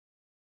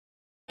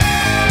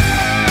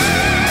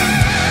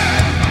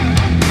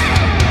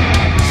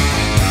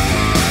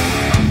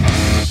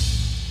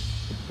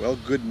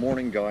Good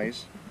morning,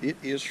 guys. It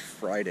is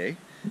Friday,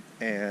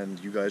 and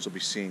you guys will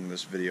be seeing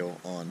this video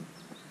on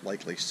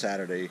likely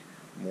Saturday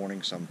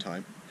morning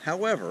sometime.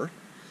 However,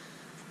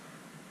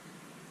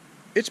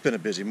 it's been a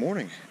busy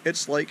morning.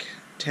 It's like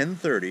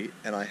 10:30,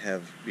 and I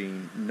have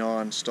been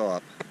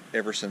non-stop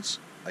ever since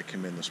I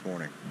came in this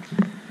morning.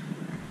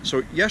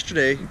 So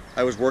yesterday,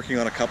 I was working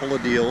on a couple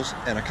of deals,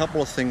 and a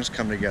couple of things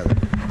come together.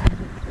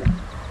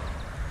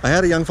 I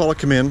had a young fellow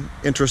come in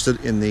interested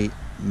in the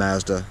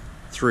Mazda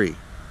 3.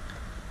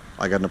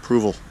 I got an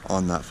approval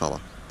on that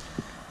fella.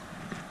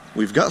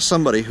 We've got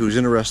somebody who's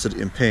interested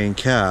in paying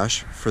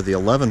cash for the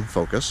 11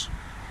 Focus.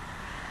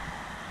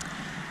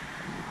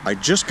 I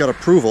just got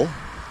approval,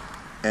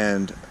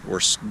 and we're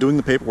doing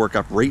the paperwork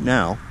up right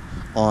now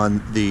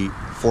on the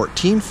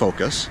 14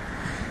 Focus,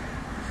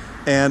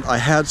 and I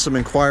had some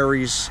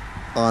inquiries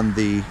on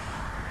the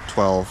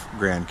 12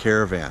 Grand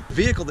Caravan. The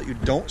vehicle that you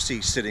don't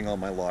see sitting on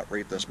my lot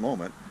right this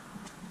moment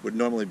would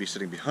normally be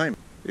sitting behind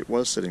me. It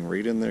was sitting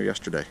right in there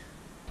yesterday.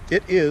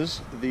 It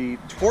is the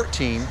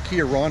 14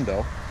 Kia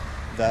Rondo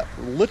that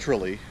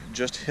literally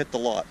just hit the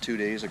lot 2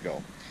 days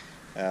ago.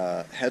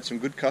 Had some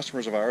good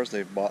customers of ours.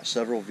 They've bought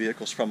several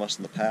vehicles from us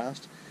in the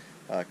past,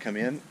 come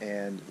in,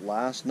 and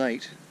last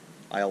night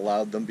I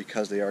allowed them,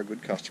 because they are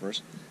good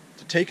customers,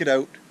 to take it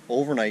out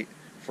overnight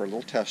for a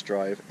little test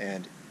drive,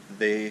 and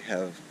they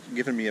have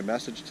given me a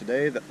message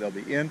today that they'll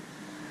be in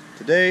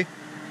today.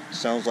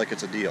 Sounds like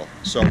it's a deal.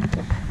 So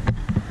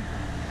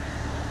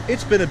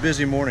it's been a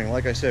busy morning,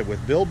 like I said,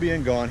 with Bill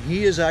being gone.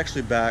 He is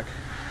actually back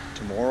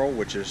tomorrow,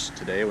 which is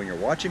today when you're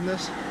watching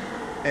this.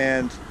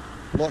 And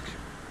look,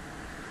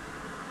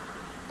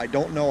 I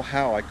don't know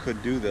how I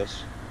could do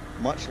this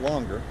much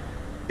longer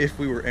if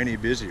we were any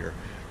busier.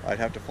 I'd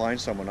have to find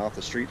someone off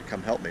the street to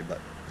come help me.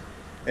 But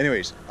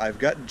anyways, I've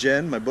got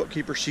Jen, my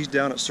bookkeeper. She's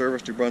down at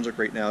Service New Brunswick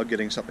right now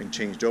getting something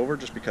changed over,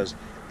 just because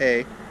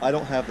A, I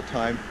don't have the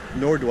time,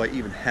 nor do I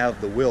even have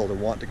the will to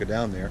want to go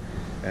down there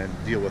and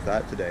deal with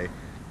that today,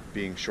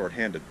 being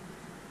short-handed.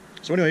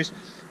 So anyways,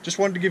 just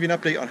wanted to give you an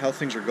update on how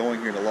things are going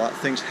here in the lot.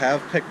 Things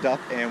have picked up,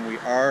 and we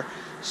are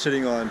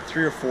sitting on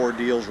 3 or 4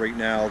 deals right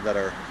now that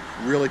are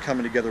really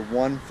coming together.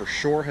 One for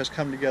sure has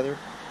come together,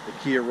 the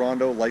Kia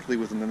Rondo. Likely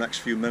within the next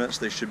few minutes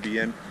they should be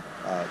in.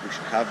 We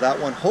should have that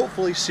one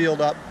hopefully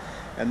sealed up,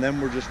 and then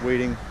we're just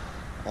waiting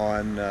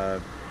on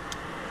the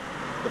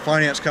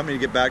finance company to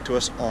get back to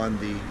us on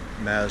the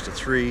Mazda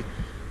 3.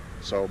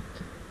 So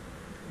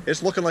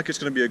it's looking like it's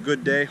going to be a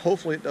good day.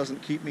 Hopefully it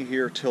doesn't keep me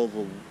here till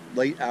the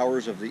late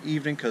hours of the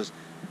evening, because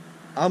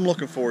I'm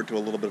looking forward to a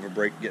little bit of a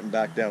break, getting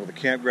back down to the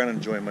campground and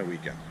enjoying my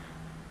weekend.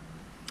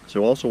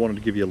 So I also wanted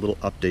to give you a little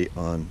update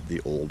on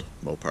the old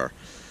Mopar.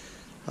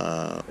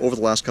 Over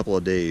the last couple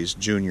of days,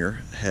 Junior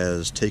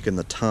has taken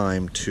the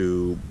time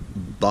to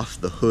buff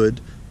the hood,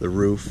 the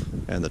roof,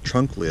 and the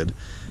trunk lid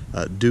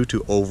due to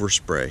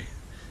overspray.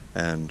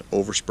 And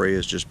overspray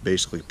is just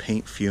basically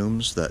paint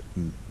fumes that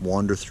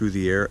wander through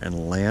the air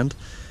and land.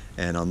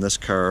 And on this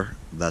car,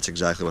 that's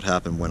exactly what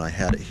happened when I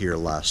had it here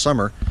last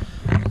summer,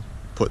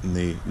 putting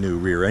the new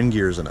rear end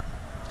gears in it.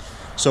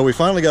 So we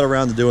finally got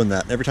around to doing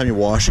that. And every time you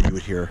wash it, you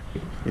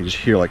just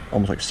hear like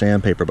almost like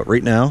sandpaper. But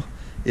right now,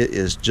 it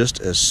is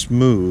just as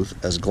smooth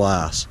as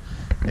glass,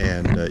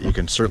 and you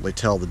can certainly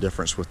tell the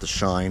difference with the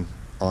shine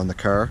on the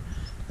car.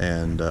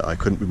 And I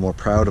couldn't be more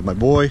proud of my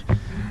boy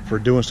for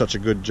doing such a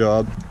good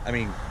job. I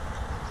mean,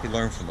 he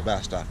learned from the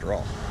best after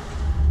all.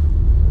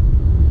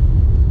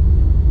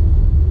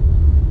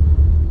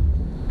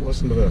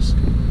 Listen to this.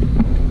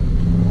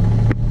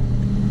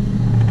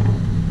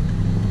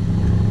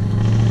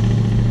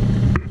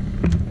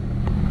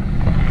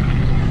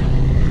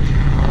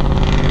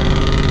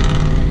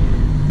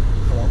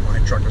 I want my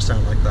truck to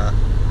sound like that.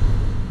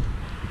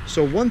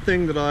 So one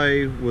thing that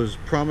I was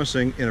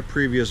promising in a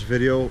previous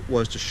video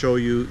was to show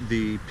you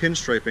the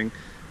pinstriping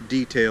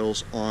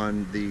details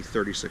on the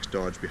 36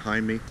 Dodge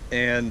behind me,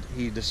 and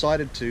he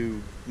decided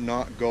to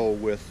not go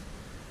with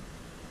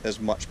as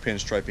much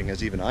pinstriping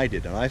as even I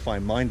did, and I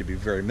find mine to be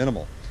very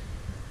minimal.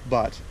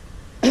 But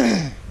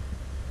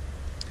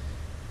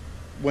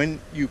when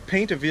you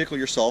paint a vehicle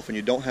yourself and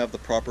you don't have the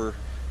proper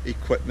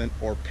equipment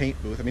or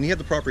paint booth, I mean, he had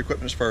the proper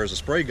equipment as far as the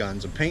spray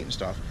guns and paint and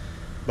stuff,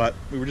 but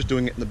we were just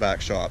doing it in the back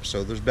shop,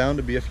 so there's bound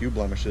to be a few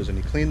blemishes, and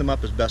he cleaned them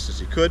up as best as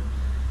he could.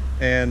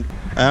 And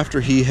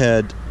after he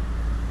had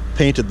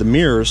painted the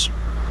mirrors,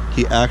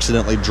 he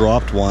accidentally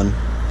dropped one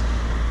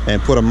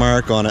and put a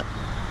mark on it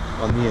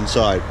on the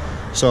inside.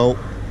 So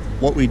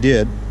what we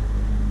did,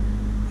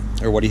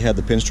 or what he had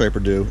the pinstriper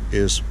do,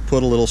 is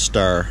put a little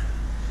star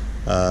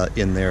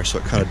in there, so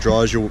it kind of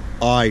draws your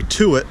eye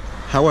to it.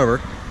 However,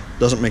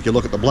 doesn't make you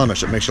look at the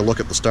blemish, it makes you look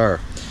at the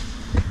star.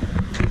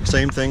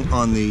 Same thing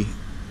on the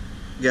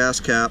gas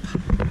cap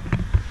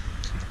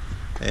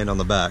and on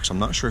the back. So I'm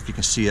not sure if you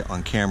can see it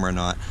on camera or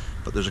not,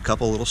 but there's a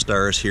couple little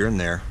stars here and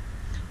there,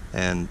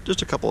 and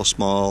just a couple of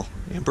small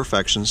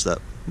imperfections that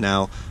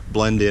now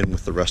blend in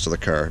with the rest of the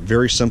car.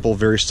 Very simple,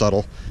 very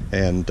subtle,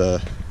 and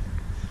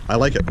I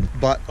like it.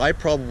 But I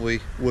probably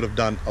would have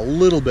done a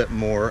little bit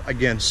more,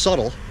 again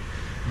subtle,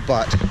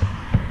 but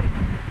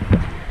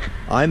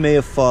I may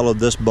have followed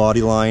this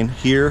body line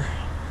here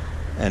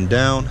and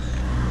down.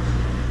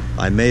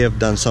 I may have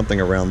done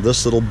something around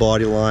this little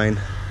body line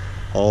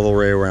all the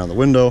way around the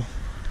window.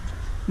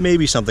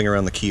 Maybe something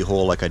around the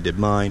keyhole like I did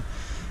mine.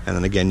 And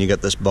then again, you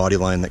got this body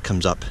line that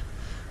comes up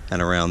and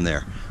around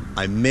there.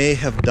 I may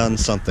have done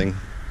something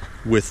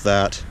with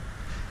that.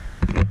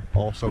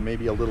 Also,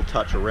 maybe a little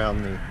touch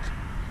around the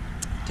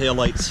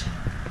taillights.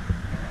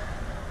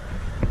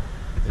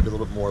 Maybe a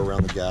little bit more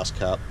around the gas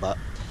cap. But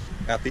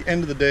at the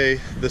end of the day,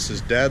 this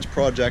is Dad's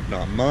project,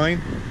 not mine.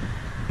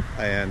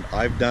 And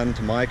I've done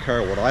to my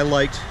car what I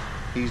liked.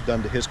 He's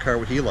done to his car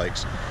what he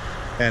likes.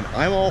 And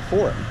I'm all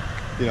for it,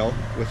 you know,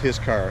 with his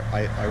car.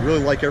 I really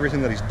like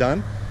everything that he's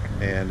done.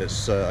 And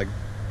it's a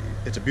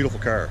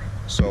beautiful car.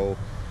 So,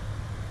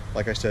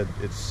 like I said,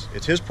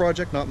 it's his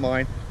project, not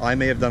mine. I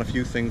may have done a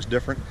few things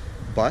different,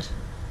 but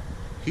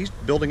he's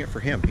building it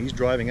for him. He's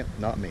driving it,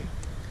 not me.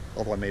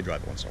 Although I may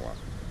drive it once in a while.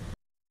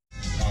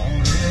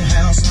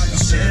 House like I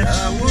said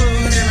I would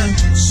in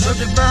a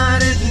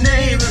subdivided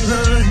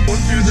neighborhood.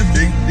 Going through the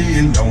big D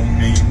and don't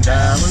mean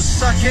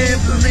Dallas. I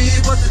can't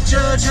believe what the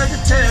judge had to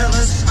tell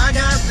us. I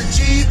got the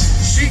Jeep,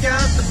 she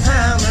got the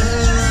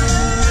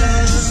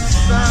palace.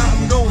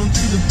 I'm going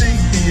through the big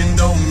D and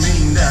don't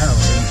mean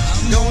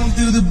Dallas. I'm going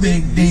through the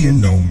big D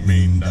and don't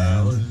mean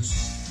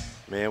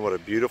Dallas. Man, what a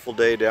beautiful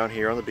day down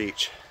here on the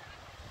beach.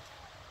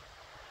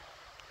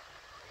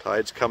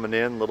 Tide's coming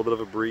in, a little bit of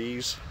a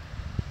breeze.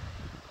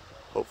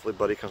 Hopefully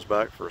Buddy comes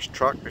back for his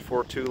truck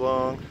before too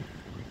long.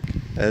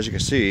 As you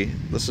can see,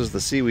 this is the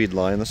seaweed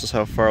line. This is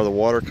how far the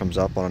water comes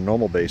up on a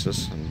normal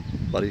basis, and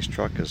Buddy's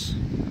truck is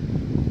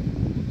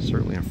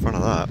certainly in front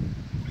of that.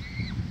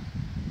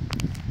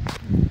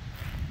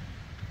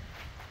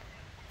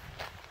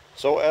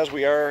 So as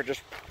we are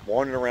just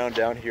wandering around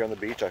down here on the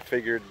beach, I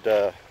figured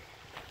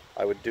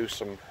I would do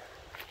some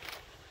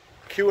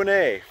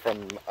Q&A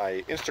from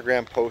my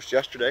Instagram post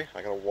yesterday.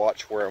 I gotta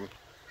watch where I'm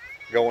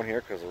going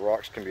here because the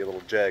rocks can be a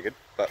little jagged,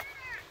 but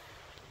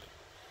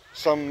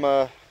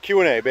some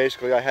Q&A.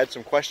 Basically, I had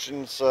some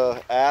questions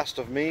asked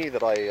of me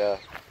that I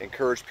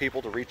encouraged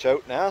people to reach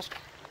out and ask,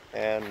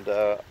 and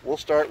we'll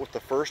start with the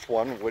first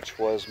one, which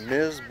was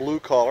Ms. Blue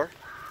Collar.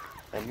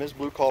 And Ms.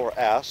 Blue Collar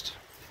asked,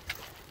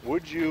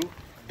 would you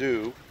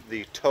do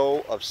the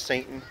Toe of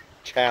Satan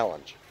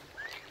challenge?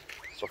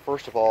 So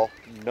first of all,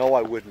 no,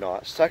 I would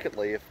not.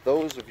 Secondly, if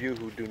those of you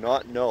who do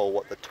not know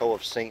what the Toe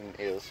of Satan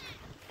is,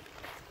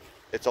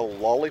 it's a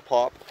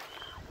lollipop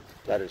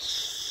that is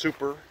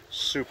super,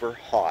 super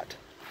hot.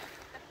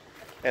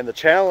 And the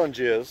challenge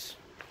is,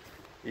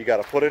 you got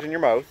to put it in your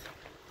mouth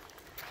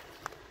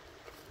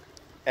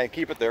and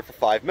keep it there for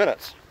 5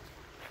 minutes.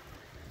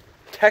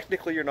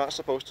 Technically, you're not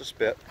supposed to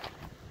spit.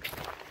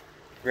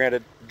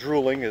 Granted,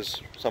 drooling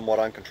is somewhat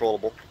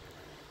uncontrollable.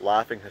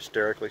 Laughing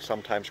hysterically,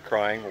 sometimes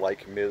crying,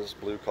 like Ms.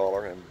 Blue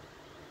Collar and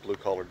Blue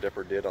Collar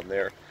Dipper did on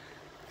their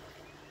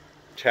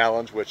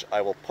challenge, which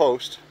I will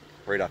post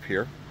right up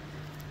here.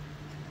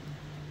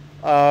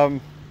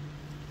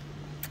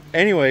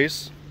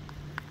 Anyways,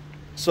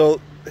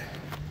 so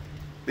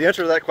the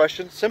answer to that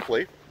question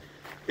simply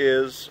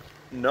is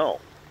no.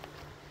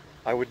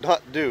 I would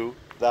not do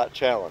that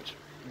challenge.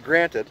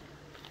 Granted,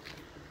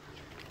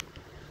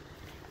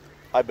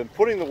 I've been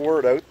putting the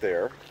word out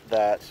there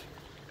that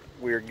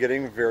we're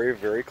getting very,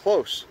 very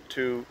close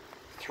to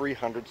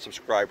 300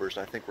 subscribers.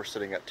 I think we're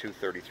sitting at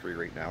 233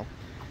 right now.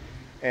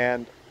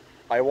 And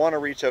I want to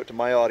reach out to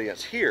my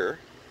audience here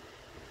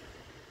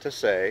to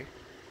say,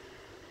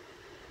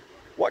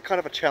 what kind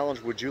of a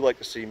challenge would you like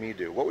to see me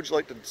do? What would you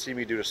like to see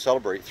me do to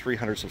celebrate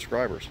 300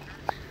 subscribers?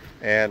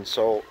 And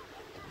so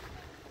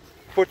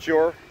put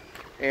your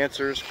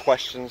answers,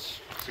 questions,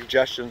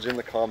 suggestions in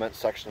the comments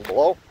section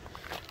below.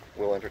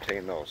 We'll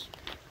entertain those.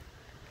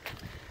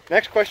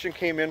 Next question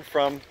came in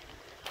from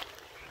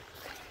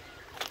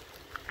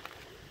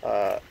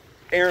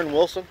Aaron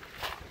Wilson.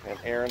 And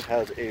Aaron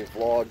has a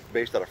vlog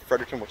based out of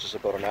Fredericton, which is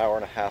about an hour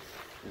and a half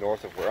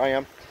north of where I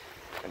am.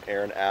 And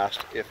Aaron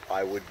asked if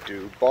I would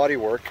do body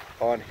work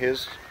on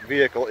his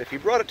vehicle if he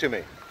brought it to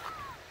me.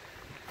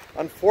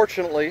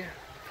 Unfortunately,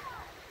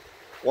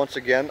 once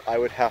again, I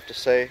would have to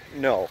say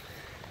no.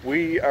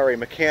 We are a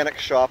mechanic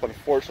shop,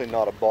 unfortunately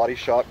not a body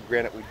shop.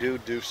 Granted, we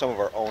do some of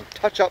our own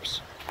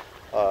touch-ups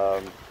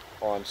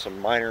on some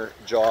minor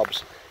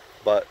jobs,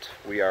 but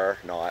we are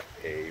not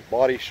a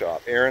body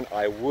shop. Aaron,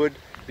 I would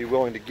be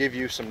willing to give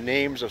you some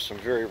names of some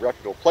very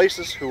reputable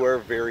places who are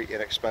very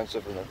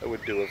inexpensive and that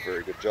would do a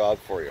very good job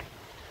for you.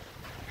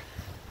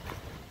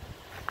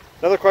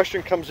 Another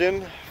question comes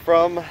in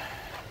from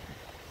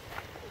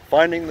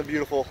Finding the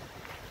Beautiful,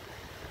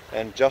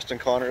 and Justin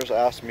Connors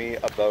asked me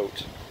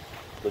about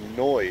the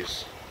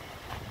noise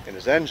in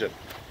his engine.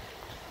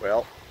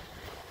 Well,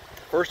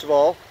 first of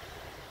all,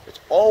 it's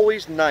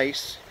always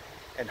nice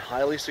and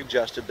highly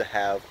suggested to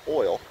have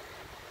oil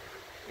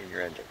in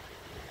your engine.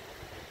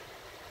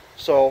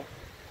 So,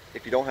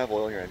 if you don't have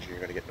oil in your engine, you're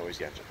going to get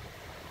noisy engine.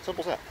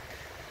 Simple as that.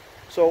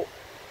 So,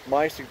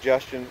 my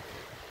suggestion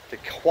to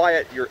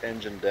quiet your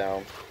engine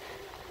down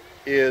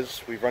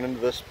is, we've run into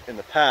this in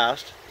the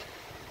past,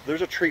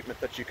 there's a treatment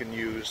that you can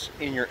use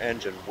in your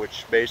engine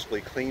which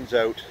basically cleans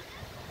out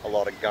a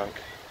lot of gunk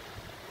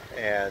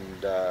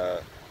and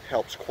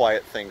helps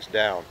quiet things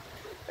down.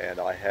 And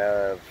I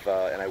have,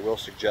 and I will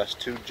suggest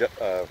to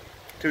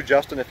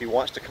Justin, if he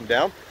wants to come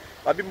down,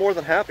 I'd be more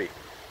than happy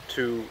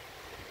to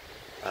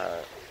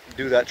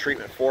do that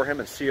treatment for him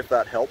and see if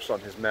that helps on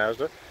his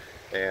Mazda,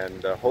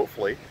 and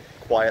hopefully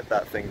quiet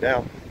that thing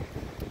down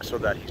so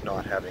that he's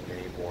not having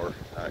any more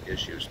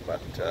issues.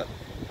 But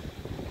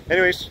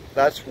anyways,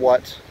 that's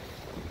what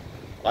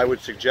I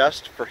would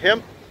suggest for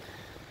him.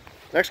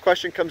 Next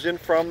question comes in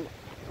from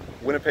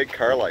Winnipeg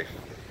Car Life.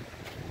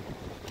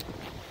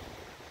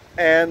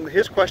 And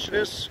his question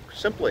is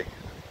simply,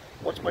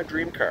 what's my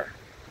dream car?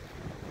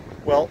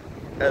 Well,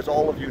 as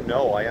all of you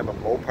know, I am a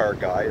Mopar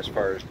guy as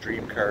far as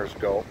dream cars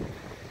go.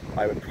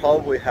 I would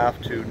probably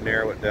have to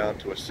narrow it down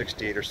to a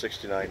 68 or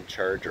 69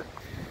 Charger.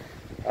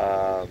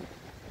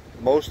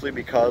 Mostly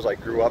because I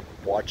grew up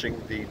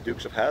watching the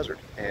Dukes of Hazzard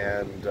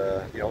and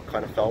you know,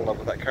 kind of fell in love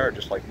with that car,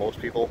 just like most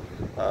people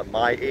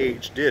my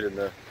age did in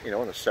the, you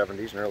know, in the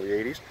 70s and early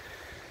 80s.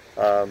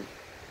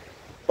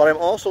 But I'm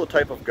also the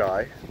type of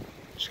guy,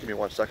 just give me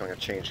 1 second, I'm going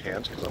to change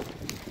hands because I'm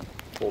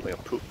holding a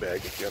poop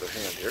bag with the other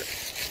hand here.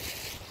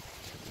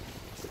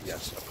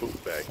 Yes, a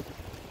poop bag.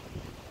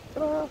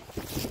 Ta-da!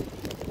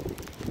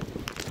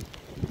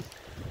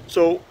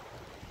 So,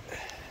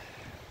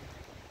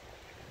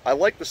 I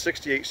like the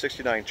 68,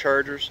 69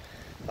 Chargers.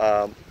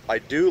 I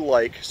do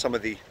like some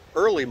of the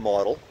early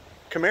model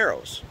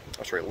Camaros.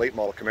 That's right, late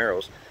model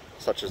Camaros,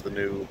 such as the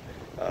new,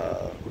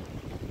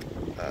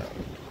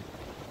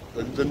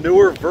 the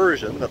newer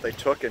version that they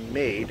took and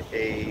made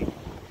a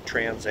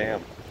Trans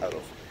Am out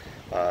of.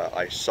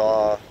 I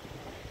saw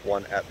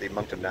one at the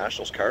Moncton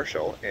Nationals car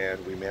show,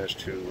 and we managed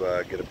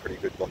to get a pretty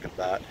good look at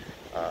that.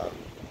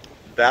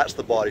 That's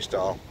the body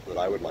style that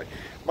I would like.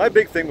 My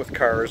big thing with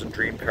cars and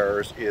dream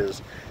cars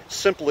is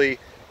simply,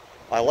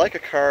 I like a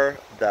car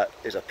that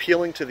is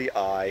appealing to the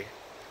eye,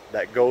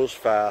 that goes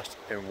fast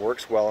and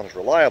works well and is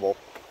reliable,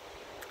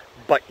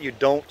 but you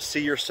don't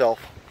see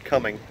yourself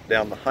coming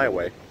down the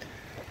highway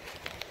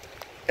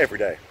every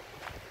day.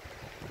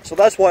 So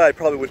that's why I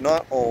probably would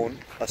not own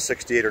a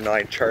 68 or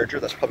 9 Charger.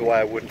 That's probably why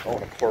I wouldn't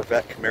own a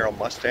Corvette, Camaro,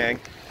 Mustang.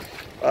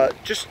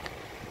 Just,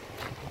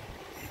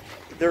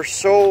 they're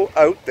so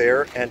out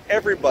there, and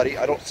everybody,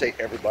 I don't say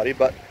everybody,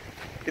 but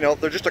you know,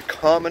 they're just a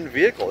common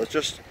vehicle. It's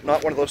just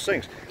not one of those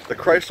things. The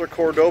Chrysler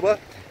Cordoba,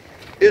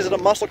 is it a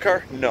muscle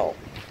car? No.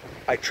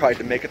 I tried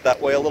to make it that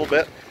way a little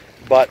bit,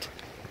 but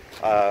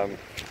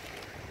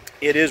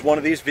it is one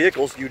of these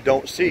vehicles you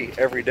don't see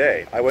every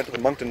day. I went to the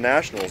Moncton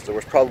Nationals. There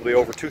was probably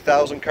over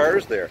 2,000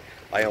 cars there.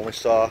 I only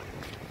saw,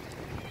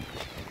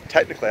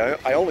 technically,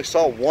 I only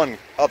saw one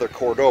other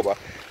Cordoba.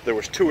 There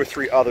was 2 or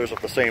 3 others of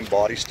the same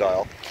body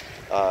style.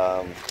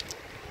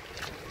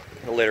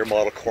 The later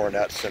model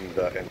Coronets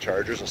and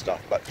Chargers and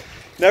stuff. But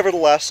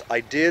nevertheless, I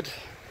do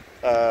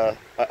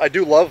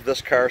love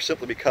this car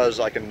simply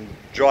because I can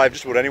drive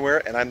just about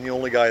anywhere and I'm the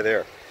only guy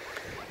there.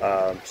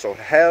 So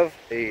to have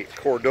a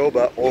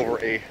Cordoba over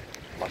a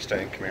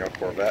Mustang, Camaro,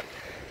 Corvette,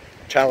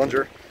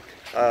 Challenger,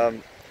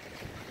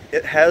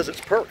 it has its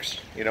perks.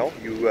 You know,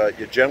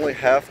 you generally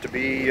have to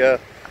be,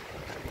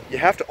 you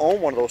have to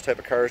own one of those type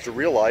of cars to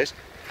realize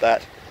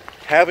that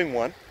having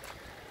one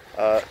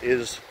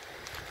is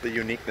the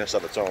uniqueness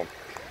of its own.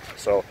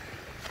 So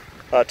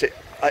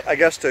I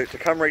guess to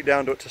come right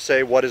down to it, to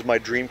say what is my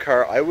dream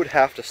car, I would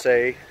have to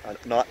say,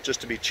 not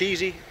just to be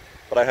cheesy,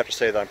 but I have to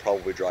say that I'm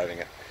probably driving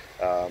it.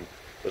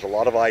 There's a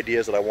lot of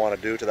ideas that I want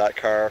to do to that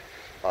car.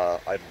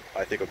 I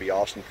think it would be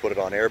awesome to put it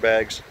on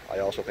airbags. I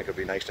also think it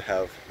would be nice to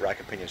have rack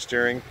and pinion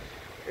steering,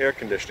 air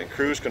conditioning,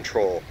 cruise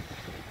control,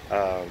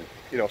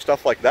 you know,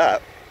 stuff like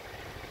that.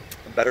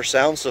 A better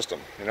sound system.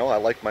 You know, I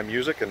like my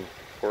music, and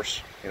of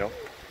course, you know,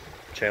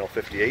 Channel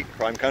 58,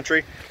 Prime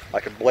Country,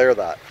 I could blare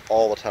that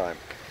all the time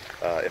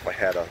if I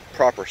had a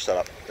proper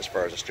setup as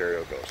far as the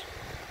stereo goes.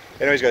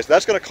 Anyways, guys,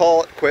 that's going to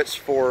call it quits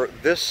for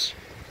this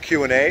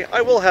Q&A.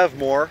 I will have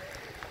more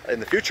in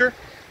the future,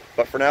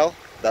 but for now,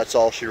 that's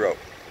all she wrote.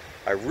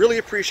 I really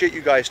appreciate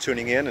you guys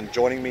tuning in and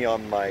joining me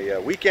on my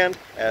weekend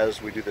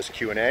as we do this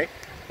Q&A,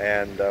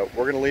 and we're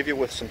going to leave you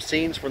with some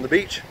scenes from the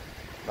beach,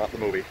 not the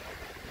movie,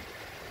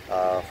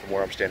 from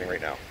where I'm standing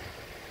right now.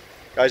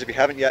 Guys, if you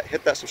haven't yet,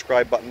 hit that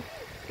subscribe button,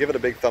 give it a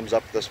big thumbs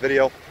up for this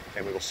video,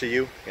 and we will see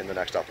you in the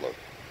next upload.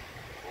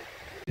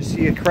 You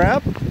see a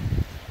crab?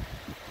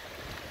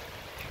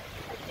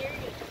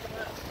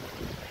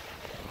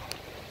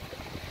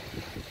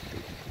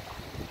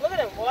 Look at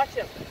him, watch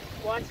him,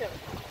 watch him.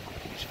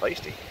 He's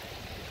feisty.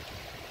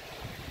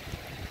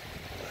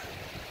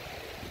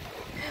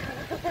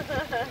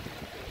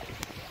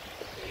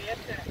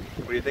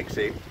 What do you think,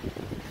 Steve?